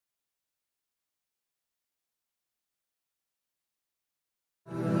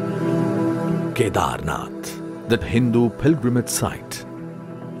Kedarnath, the Hindu pilgrimage site,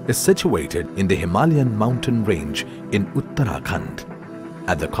 is situated in the Himalayan mountain range in Uttarakhand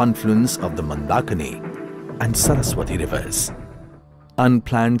at the confluence of the Mandakini and Saraswati rivers.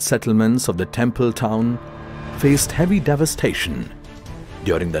 Unplanned settlements of the temple town faced heavy devastation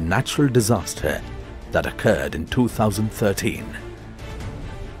during the natural disaster that occurred in 2013.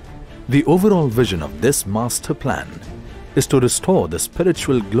 The overall vision of this master plan is to restore the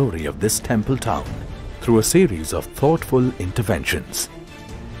spiritual glory of this temple town through a series of thoughtful interventions.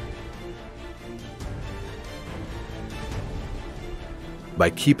 By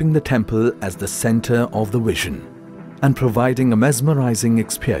keeping the temple as the center of the vision and providing a mesmerizing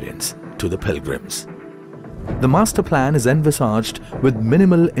experience to the pilgrims, the master plan is envisaged with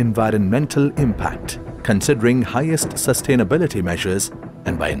minimal environmental impact, considering highest sustainability measures,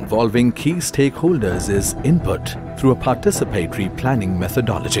 and by involving key stakeholders' input through a participatory planning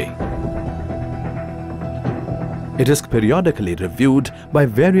methodology. It is periodically reviewed by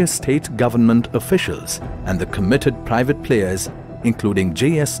various state government officials and the committed private players, including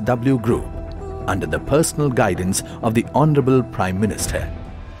JSW Group, under the personal guidance of the Honorable Prime Minister.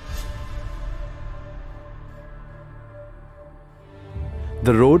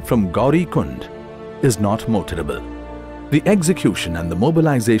 The road from Gauri Kund is not motorable. The execution and the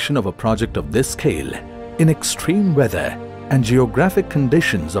mobilization of a project of this scale in extreme weather and geographic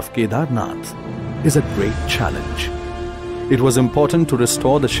conditions of Kedarnath is a great challenge. It was important to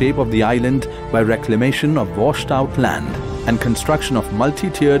restore the shape of the island by reclamation of washed out land and construction of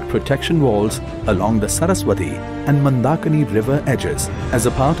multi-tiered protection walls along the Saraswati and Mandakini river edges as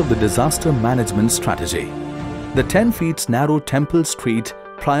a part of the disaster management strategy. The 10 feet narrow temple street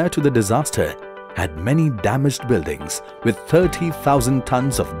prior to the disaster had many damaged buildings with 30,000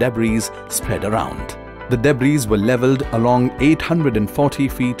 tons of debris spread around. The debris were leveled along 840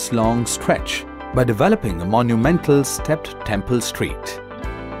 feet long stretch by developing a monumental stepped temple street.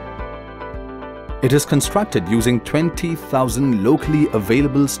 It is constructed using 20,000 locally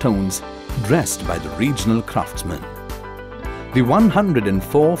available stones dressed by the regional craftsmen. The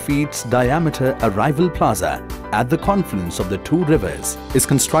 104 feet diameter arrival plaza at the confluence of the two rivers is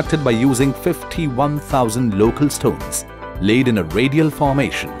constructed by using 51,000 local stones laid in a radial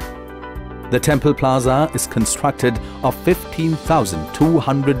formation. The temple plaza is constructed of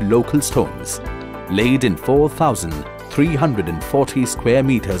 15,200 local stones laid in 4,340 square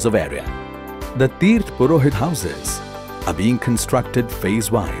meters of area. The Tirth Purohit houses are being constructed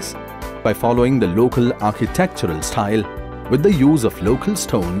phase-wise by following the local architectural style with the use of local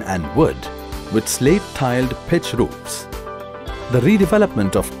stone and wood with slate-tiled pitch roofs. The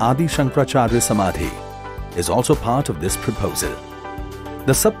redevelopment of Adi Sankaracharya Samadhi is also part of this proposal.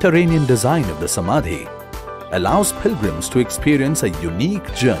 The subterranean design of the Samadhi allows pilgrims to experience a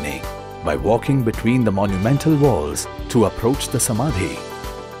unique journey by walking between the monumental walls to approach the Samadhi,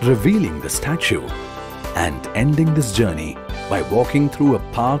 revealing the statue, and ending this journey by walking through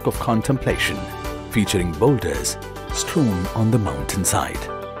a park of contemplation featuring boulders strewn on the mountainside.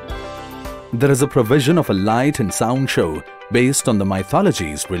 There is a provision of a light and sound show based on the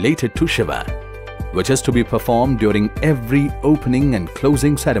mythologies related to Shiva, which is to be performed during every opening and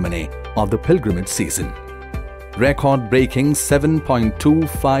closing ceremony of the pilgrimage season. Record-breaking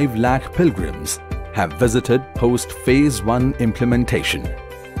 7.25 lakh pilgrims have visited post-Phase 1 implementation,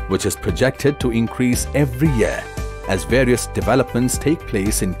 which is projected to increase every year as various developments take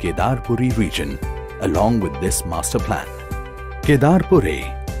place in Kedarpuri region along with this master plan.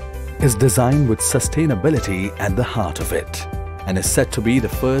 Kedarpuri is designed with sustainability at the heart of it and is said to be the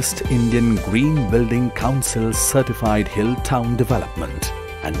first Indian Green Building Council certified hill town development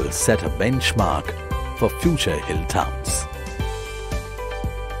and will set a benchmark for future hill towns.